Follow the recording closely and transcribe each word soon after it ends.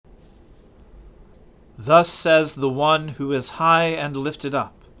Thus says the one who is high and lifted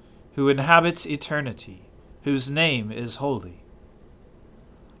up, who inhabits eternity, whose name is holy.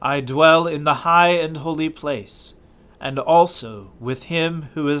 I dwell in the high and holy place, and also with him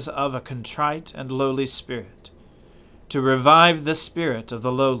who is of a contrite and lowly spirit, to revive the spirit of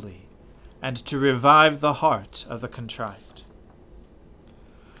the lowly, and to revive the heart of the contrite.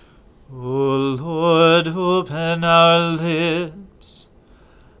 O Lord, open our lips,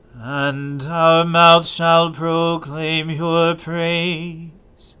 and our mouth shall proclaim your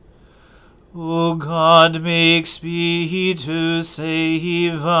praise. O God, make speed to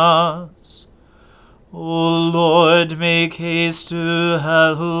save us. O Lord, make haste to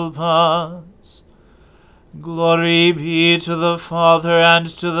help us. Glory be to the Father, and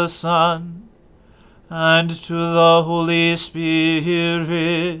to the Son, and to the Holy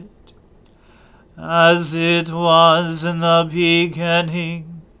Spirit, as it was in the beginning,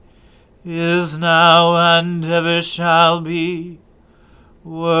 is now, and ever shall be,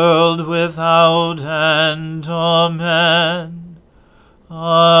 world without end. Amen.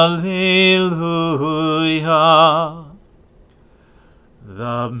 Alleluia.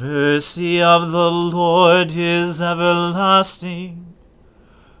 The mercy of the Lord is everlasting.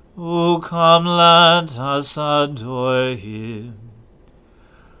 O come, let us adore him.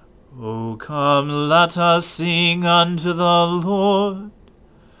 O come, let us sing unto the Lord.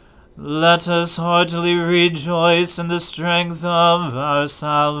 Let us heartily rejoice in the strength of our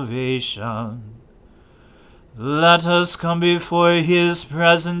salvation. Let us come before his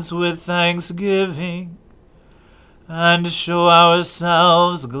presence with thanksgiving, and show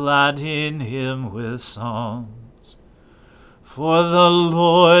ourselves glad in him with songs. For the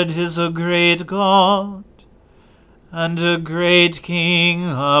Lord is a great God, and a great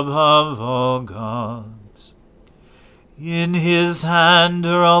King above all gods. In his hand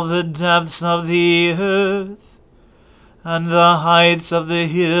are all the depths of the earth, and the heights of the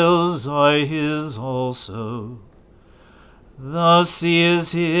hills are his also. The sea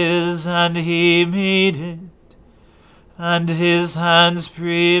is his, and he made it, and his hands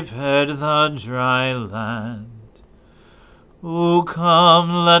prepared the dry land. O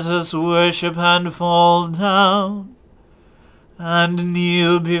come, let us worship and fall down, and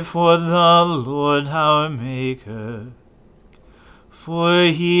kneel before the Lord our Maker. For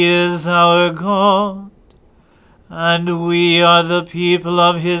he is our God, and we are the people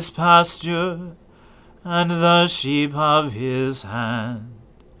of his pasture, and the sheep of his hand.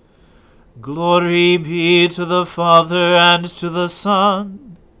 Glory be to the Father, and to the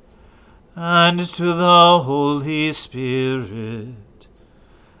Son, and to the Holy Spirit,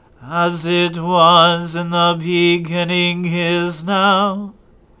 as it was in the beginning, is now,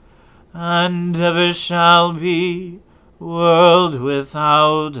 and ever shall be, world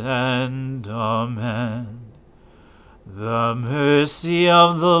without end. Amen. The mercy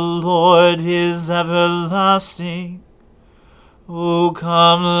of the Lord is everlasting. O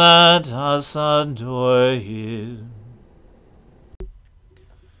come, let us adore him.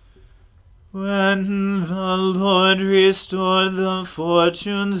 When the Lord restored the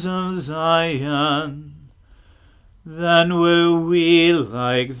fortunes of Zion, then were we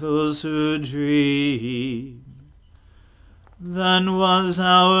like those who dream. Then was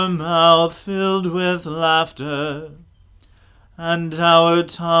our mouth filled with laughter, and our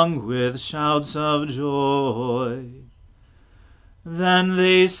tongue with shouts of joy. Then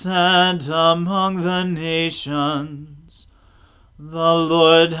they said among the nations, the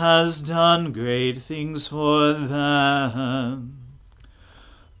Lord has done great things for them.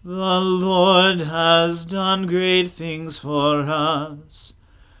 The Lord has done great things for us,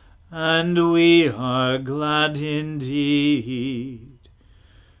 and we are glad indeed.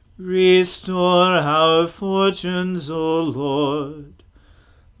 Restore our fortunes, O Lord,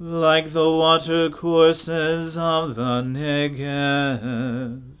 like the watercourses of the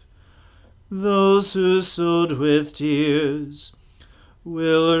Negev. Those who sowed with tears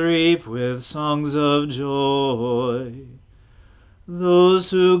will reap with songs of joy.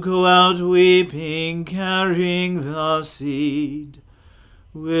 Those who go out weeping, carrying the seed,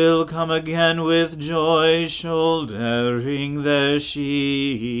 will come again with joy, shouldering their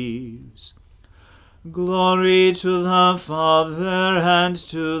sheaves. Glory to the Father, and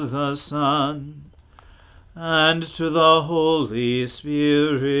to the Son, and to the Holy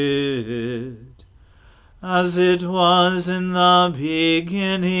Spirit, as it was in the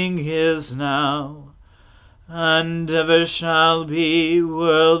beginning, is now, and ever shall be,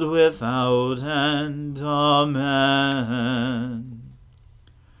 world without end. Amen.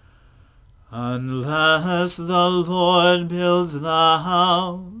 Unless the Lord builds the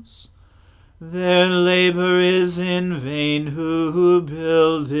house, Their labor is in vain who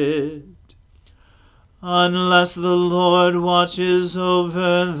build it. Unless the Lord watches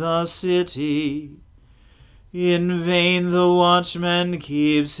over the city, in vain the watchman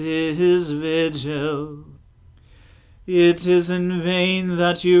keeps his vigil. It is in vain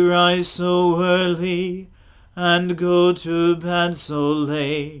that you rise so early and go to bed so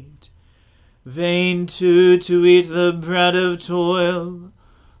late. Vain too to eat the bread of toil,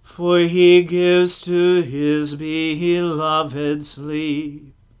 for he gives to his beloved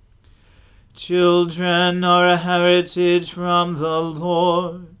sleep. Children are a heritage from the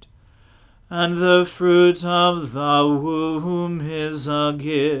Lord, and the fruit of the womb is a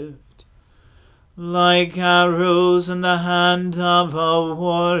gift. Like arrows in the hand of a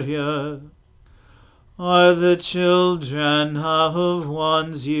warrior are the children of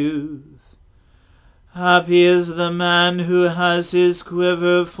one's youth. Happy is the man who has his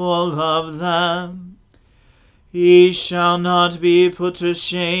quiver full of them. He shall not be put to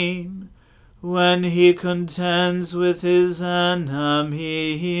shame when he contends with his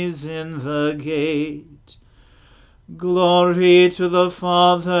enemies in the gate. Glory to the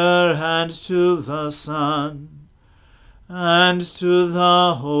Father, and to the Son, and to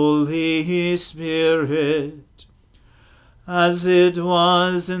the Holy Spirit, as it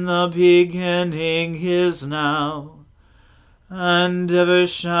was in the beginning, is now, and ever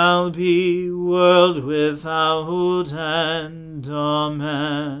shall be, world without end.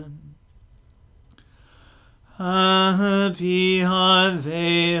 Amen. Happy are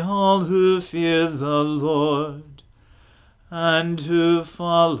they all who fear the Lord, and who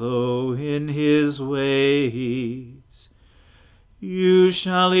follow in his ways. You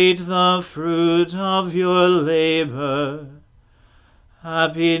shall eat the fruit of your labor.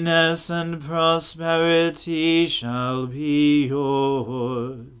 Happiness and prosperity shall be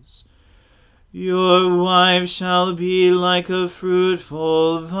yours. Your wife shall be like a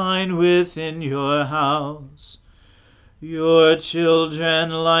fruitful vine within your house, your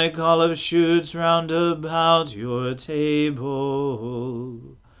children like olive shoots round about your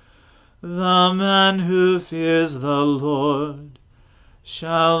table. The man who fears the Lord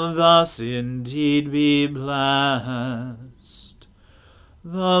shall thus indeed be blessed.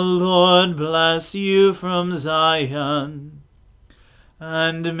 The Lord bless you from Zion,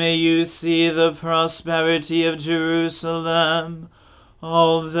 and may you see the prosperity of Jerusalem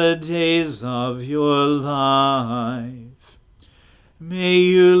all the days of your life. May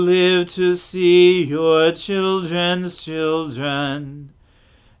you live to see your children's children.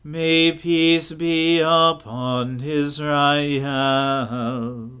 May peace be upon Israel.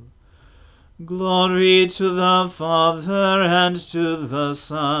 Glory to the Father, and to the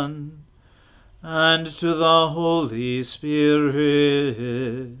Son, and to the Holy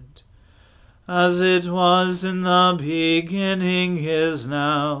Spirit, as it was in the beginning, is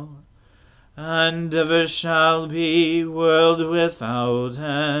now, and ever shall be, world without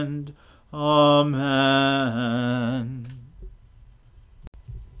end. Amen.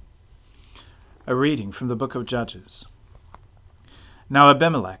 A reading from the book of Judges. Now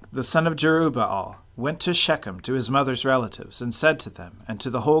Abimelech, the son of Jerubbaal, went to Shechem to his mother's relatives, and said to them, and to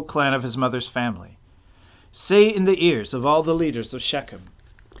the whole clan of his mother's family, Say in the ears of all the leaders of Shechem,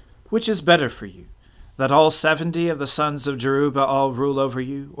 which is better for you, that all 70 of the sons of Jerubbaal rule over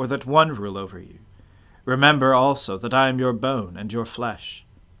you, or that one rule over you? Remember also that I am your bone and your flesh.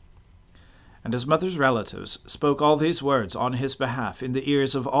 And his mother's relatives spoke all these words on his behalf in the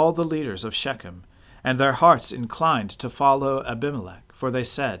ears of all the leaders of Shechem, and their hearts inclined to follow Abimelech, for they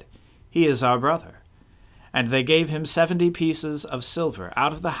said, He is our brother. And they gave him 70 pieces of silver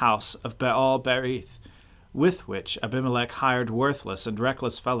out of the house of Baal-berith, with which Abimelech hired worthless and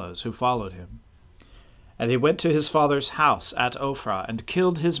reckless fellows who followed him. And he went to his father's house at Ophrah, and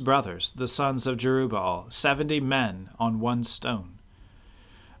killed his brothers, the sons of Jerubbaal, 70 men on one stone.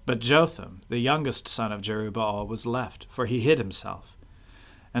 But Jotham, the youngest son of Jerubbaal, was left, for he hid himself.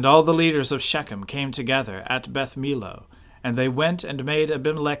 And all the leaders of Shechem came together at Beth-Millo, and they went and made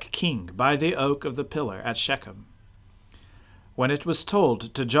Abimelech king by the oak of the pillar at Shechem. When it was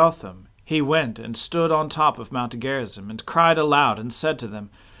told to Jotham, he went and stood on top of Mount Gerizim, and cried aloud, and said to them,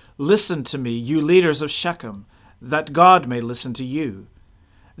 Listen to me, you leaders of Shechem, that God may listen to you.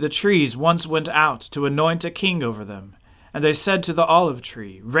 The trees once went out to anoint a king over them, and they said to the olive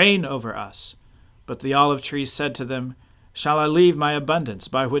tree, Reign over us. But the olive tree said to them, Shall I leave my abundance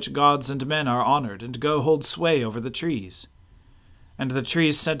by which gods and men are honored, and go hold sway over the trees? And the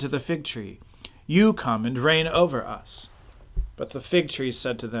trees said to the fig tree, You come and reign over us. But the fig tree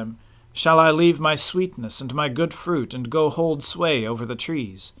said to them, Shall I leave my sweetness and my good fruit, and go hold sway over the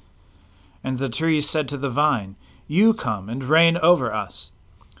trees? And the trees said to the vine, You come and reign over us.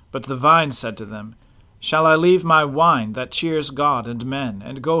 But the vine said to them, Shall I leave my wine that cheers God and men,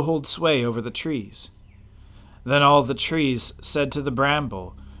 and go hold sway over the trees? Then all the trees said to the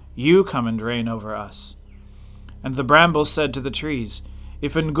bramble, You come and reign over us. And the bramble said to the trees,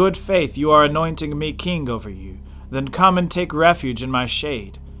 If in good faith you are anointing me king over you, then come and take refuge in my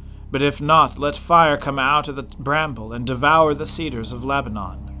shade. But if not, let fire come out of the bramble and devour the cedars of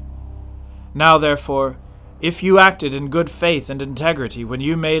Lebanon. Now therefore, if you acted in good faith and integrity when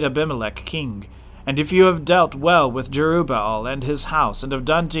you made Abimelech king, and if you have dealt well with Jerubbaal and his house, and have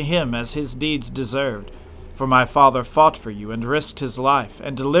done to him as his deeds deserved, for my father fought for you and risked his life,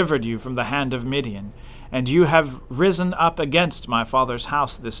 and delivered you from the hand of Midian, and you have risen up against my father's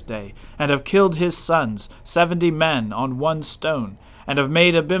house this day, and have killed his sons, 70 men on one stone, and have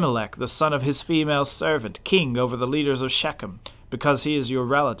made Abimelech, the son of his female servant, king over the leaders of Shechem, because he is your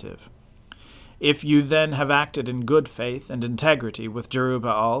relative. If you then have acted in good faith and integrity with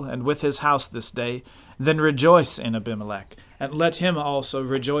Jerubbaal and with his house this day, then rejoice in Abimelech, and let him also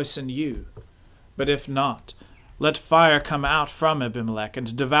rejoice in you. But if not, let fire come out from Abimelech,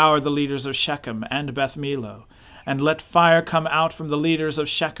 and devour the leaders of Shechem and Beth Millo, and let fire come out from the leaders of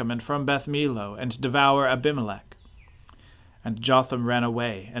Shechem and from Beth Millo, and devour Abimelech. And Jotham ran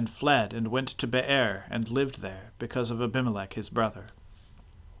away, and fled, and went to Beer, and lived there, because of Abimelech his brother.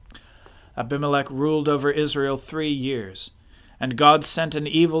 Abimelech ruled over Israel 3 years, and God sent an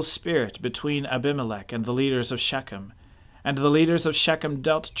evil spirit between Abimelech and the leaders of Shechem, and the leaders of Shechem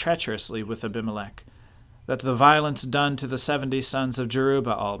dealt treacherously with Abimelech, that the violence done to the 70 sons of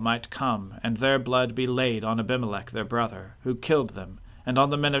Jerubbaal might come, and their blood be laid on Abimelech their brother, who killed them, and on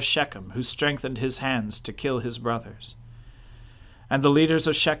the men of Shechem, who strengthened his hands to kill his brothers. And the leaders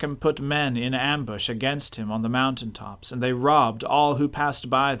of Shechem put men in ambush against him on the mountain tops, and they robbed all who passed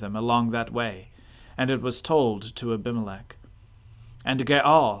by them along that way. And it was told to Abimelech. And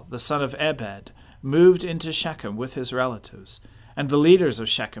Gaal, the son of Ebed, moved into Shechem with his relatives, and the leaders of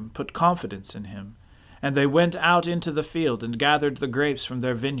Shechem put confidence in him. And they went out into the field, and gathered the grapes from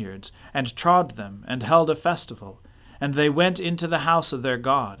their vineyards, and trod them, and held a festival. And they went into the house of their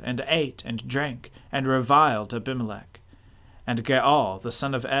God, and ate and drank, and reviled Abimelech. And Gaal, the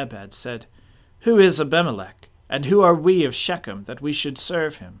son of Ebed, said, Who is Abimelech, and who are we of Shechem, that we should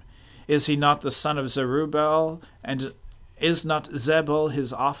serve him? Is he not the son of Jerubbaal, and is not Zebul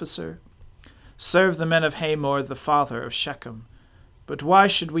his officer? Serve the men of Hamor, the father of Shechem. But why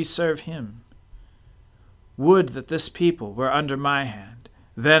should we serve him? Would that this people were under my hand.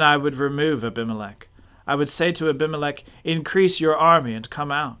 Then I would remove Abimelech. I would say to Abimelech, Increase your army and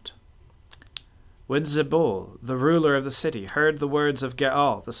come out. When Zebul, the ruler of the city, heard the words of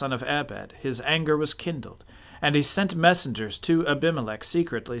Gaal, the son of Ebed, his anger was kindled, and he sent messengers to Abimelech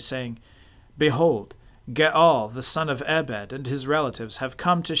secretly, saying, Behold, Gaal, the son of Ebed, and his relatives have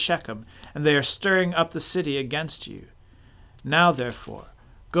come to Shechem, and they are stirring up the city against you. Now, therefore,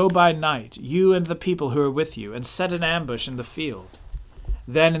 go by night, you and the people who are with you, and set an ambush in the field.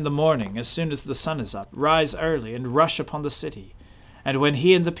 Then in the morning, as soon as the sun is up, rise early and rush upon the city. And when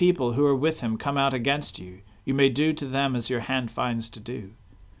he and the people who are with him come out against you, you may do to them as your hand finds to do.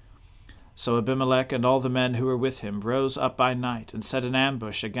 So Abimelech and all the men who were with him rose up by night, and set an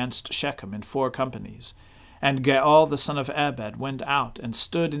ambush against Shechem in 4 companies. And Gaal the son of Ebed went out, and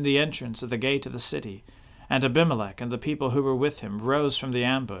stood in the entrance of the gate of the city. And Abimelech and the people who were with him rose from the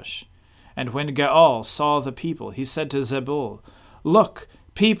ambush. And when Gaal saw the people, he said to Zebul, Look,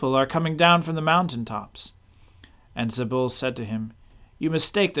 people are coming down from the mountain tops. And Zebul said to him, You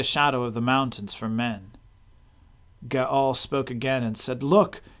mistake the shadow of the mountains for men. Gaal spoke again and said,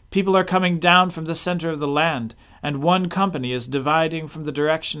 Look, people are coming down from the center of the land, and 1 company is dividing from the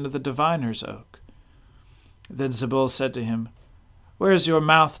direction of the diviner's oak. Then Zebul said to him, Where is your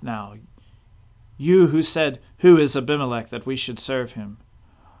mouth now, you who said, Who is Abimelech, that we should serve him?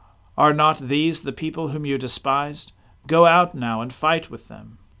 Are not these the people whom you despised? Go out now and fight with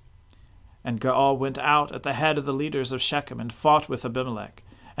them. And Gaal went out at the head of the leaders of Shechem, and fought with Abimelech.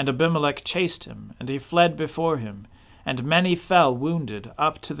 And Abimelech chased him, and he fled before him, and many fell wounded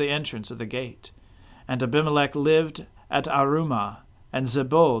up to the entrance of the gate. And Abimelech lived at Arumah, and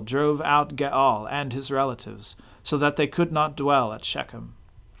Zebul drove out Gaal and his relatives, so that they could not dwell at Shechem.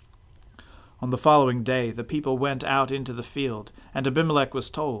 On the following day the people went out into the field, and Abimelech was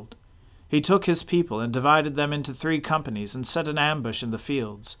told. He took his people, and divided them into 3 companies, and set an ambush in the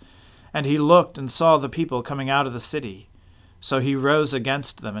fields. And he looked and saw the people coming out of the city. So he rose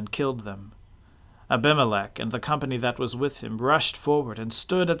against them and killed them. Abimelech and the company that was with him rushed forward and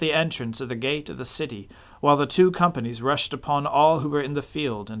stood at the entrance of the gate of the city, while the 2 companies rushed upon all who were in the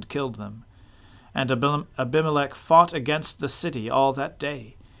field and killed them. And Abimelech fought against the city all that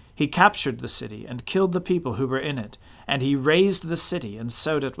day. He captured the city and killed the people who were in it, and he razed the city and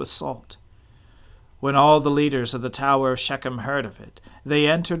sowed it with salt. When all the leaders of the tower of Shechem heard of it, they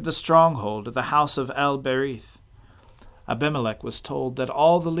entered the stronghold of the house of El-Berith. Abimelech was told that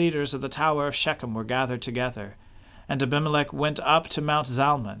all the leaders of the tower of Shechem were gathered together, and Abimelech went up to Mount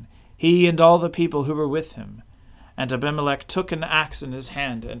Zalmon, he and all the people who were with him. And Abimelech took an axe in his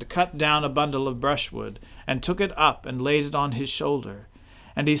hand, and cut down a bundle of brushwood, and took it up, and laid it on his shoulder.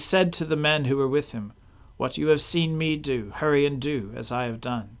 And he said to the men who were with him, "What you have seen me do, hurry and do, as I have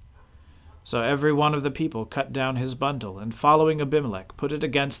done." So every one of the people cut down his bundle, and following Abimelech put it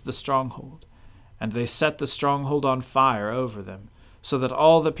against the stronghold. And they set the stronghold on fire over them, so that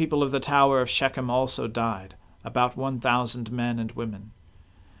all the people of the tower of Shechem also died, about 1,000 men and women.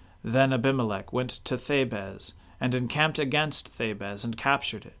 Then Abimelech went to Thebez, and encamped against Thebez, and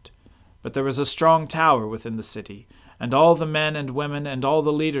captured it. But there was a strong tower within the city, and all the men and women and all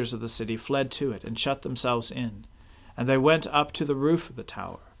the leaders of the city fled to it, and shut themselves in. And they went up to the roof of the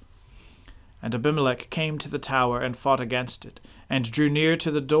tower. And Abimelech came to the tower and fought against it, and drew near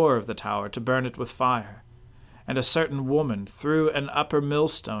to the door of the tower to burn it with fire. And a certain woman threw an upper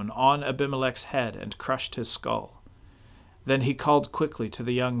millstone on Abimelech's head and crushed his skull. Then he called quickly to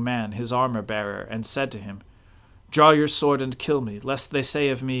the young man, his armor-bearer, and said to him, "Draw your sword and kill me, lest they say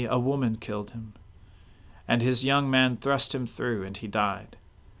of me, 'A woman killed him.'" And his young man thrust him through, and he died.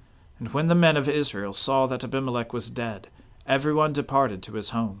 And when the men of Israel saw that Abimelech was dead, everyone departed to his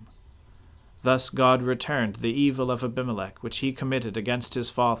home. Thus God returned the evil of Abimelech which he committed against his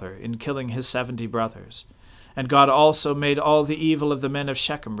father in killing his 70 brothers. And God also made all the evil of the men of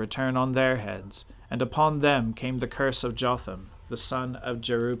Shechem return on their heads, and upon them came the curse of Jotham, the son of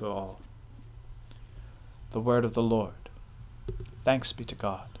Jerubbaal. The word of the Lord. Thanks be to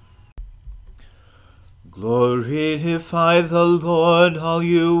God. Glorify the Lord, all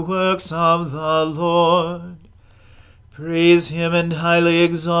you works of the Lord. Praise him and highly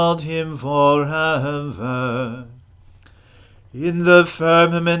exalt him forever. In the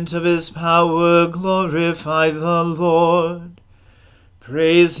firmament of his power glorify the Lord.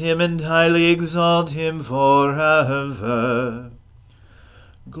 Praise him and highly exalt him forever.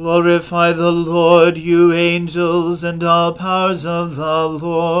 Glorify the Lord, you angels, and all powers of the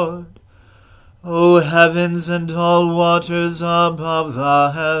Lord. O heavens and all waters above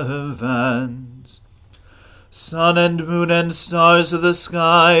the heavens. Sun and moon and stars of the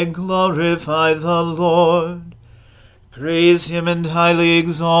sky, glorify the Lord. Praise him and highly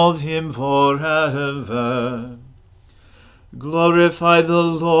exalt him forever. Glorify the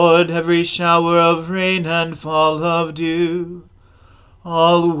Lord, every shower of rain and fall of dew,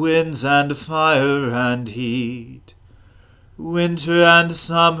 all winds and fire and heat. Winter and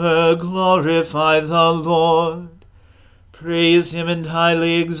summer, glorify the Lord. Praise him and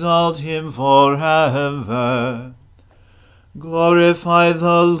highly exalt him forever. Glorify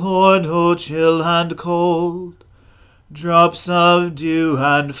the Lord, O chill and cold, drops of dew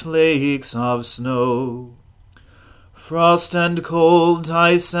and flakes of snow. Frost and cold,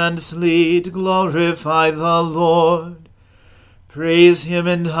 ice and sleet, glorify the Lord. Praise him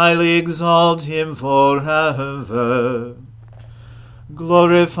and highly exalt him forever.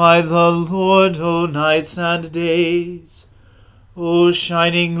 Glorify the Lord, O nights and days, O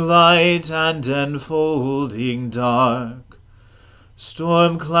shining light and enfolding dark.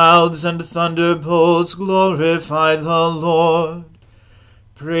 Storm clouds and thunderbolts, glorify the Lord.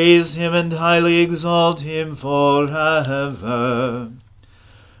 Praise him and highly exalt him forever.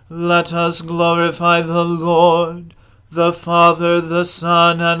 Let us glorify the Lord, the Father, the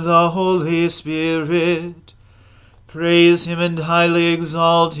Son, and the Holy Spirit. Praise him and highly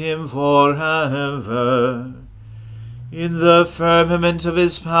exalt him forever. In the firmament of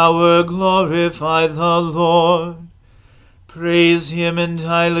his power glorify the Lord. Praise him and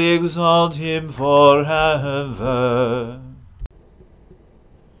highly exalt him forever.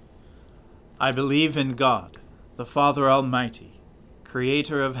 I believe in God, the Father Almighty,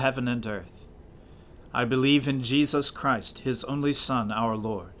 creator of heaven and earth. I believe in Jesus Christ, his only Son, our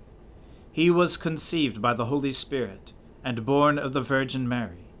Lord. He was conceived by the Holy Spirit and born of the Virgin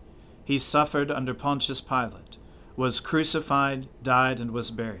Mary. He suffered under Pontius Pilate, was crucified, died, and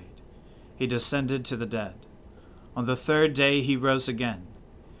was buried. He descended to the dead. On the third day he rose again.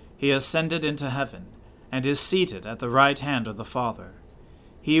 He ascended into heaven, and is seated at the right hand of the Father.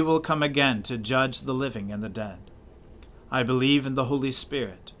 He will come again to judge the living and the dead. I believe in the Holy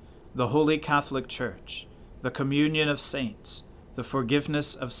Spirit, the Holy Catholic Church, the communion of saints, the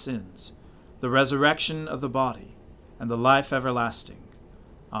forgiveness of sins, the resurrection of the body, and the life everlasting.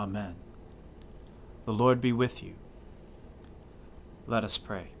 Amen. The Lord be with you. Let us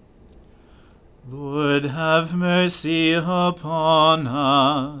pray. Lord, have mercy upon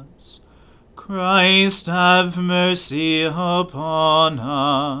us. Christ, have mercy upon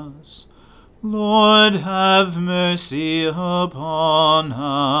us. Lord, have mercy upon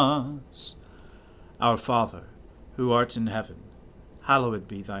us. Our Father, who art in heaven, hallowed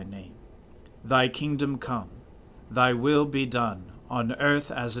be thy name. Thy kingdom come, thy will be done, on earth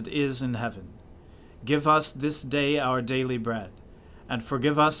as it is in heaven. Give us this day our daily bread, and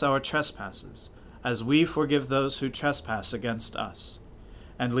forgive us our trespasses, as we forgive those who trespass against us.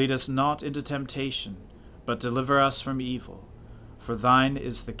 And lead us not into temptation, but deliver us from evil. For thine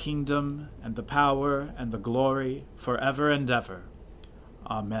is the kingdom, and the power, and the glory, forever and ever.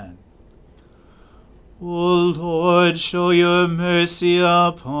 Amen. O Lord, show your mercy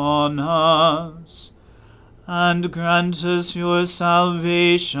upon us, and grant us your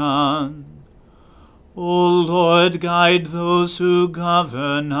salvation. O Lord, guide those who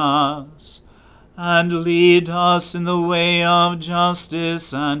govern us, and lead us in the way of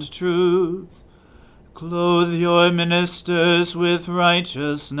justice and truth. Clothe your ministers with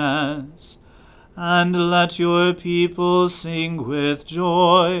righteousness, and let your people sing with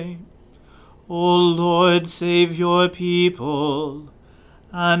joy. O Lord, save your people,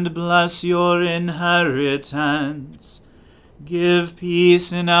 and bless your inheritance. Give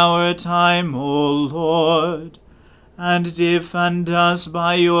peace in our time, O Lord, and defend us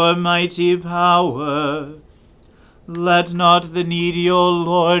by your mighty power. Let not the needy, O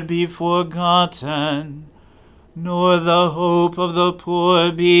Lord, be forgotten, nor the hope of the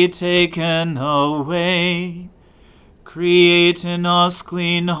poor be taken away. Create in us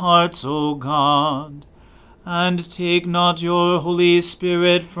clean hearts, O God, and take not your Holy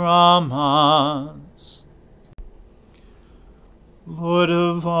Spirit from us. Lord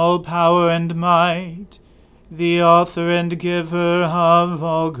of all power and might, the author and giver of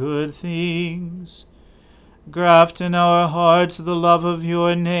all good things, graft in our hearts the love of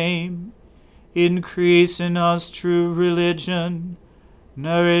your name, increase in us true religion,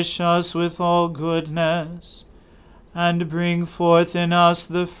 nourish us with all goodness, and bring forth in us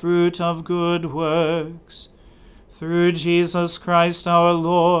the fruit of good works. Through Jesus Christ our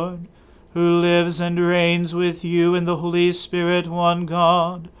Lord, who lives and reigns with you in the Holy Spirit, one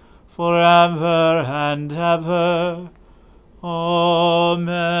God, forever and ever.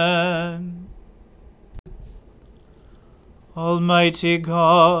 Amen. Almighty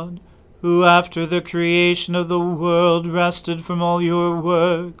God, who after the creation of the world rested from all your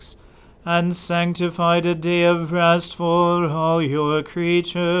works, and sanctified a day of rest for all your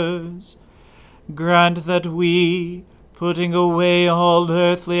creatures, grant that we, putting away all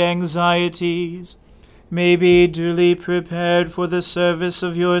earthly anxieties, may be duly prepared for the service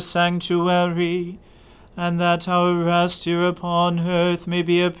of your sanctuary, and that our rest here upon earth may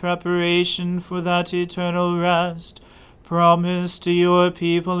be a preparation for that eternal rest promised to your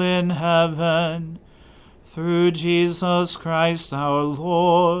people in heaven. Through Jesus Christ our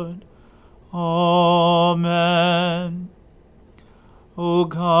Lord. Amen. O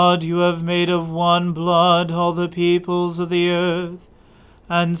God, you have made of one blood all the peoples of the earth,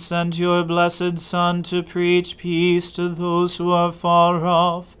 and sent your blessed Son to preach peace to those who are far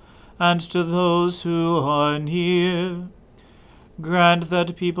off, and to those who are near. Grant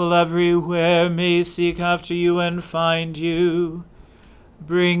that people everywhere may seek after you and find you.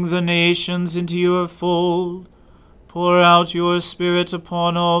 Bring the nations into your fold. Pour out your Spirit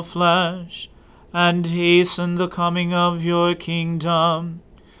upon all flesh, and hasten the coming of your kingdom.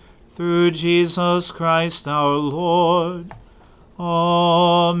 Through Jesus Christ our Lord.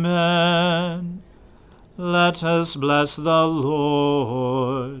 Amen. Let us bless the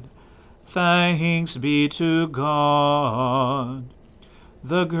Lord. Thanks be to God.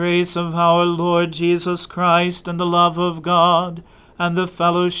 The grace of our Lord Jesus Christ, and the love of God, and the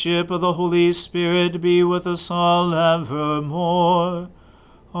fellowship of the Holy Spirit be with us all evermore.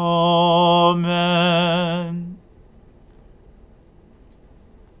 Amen.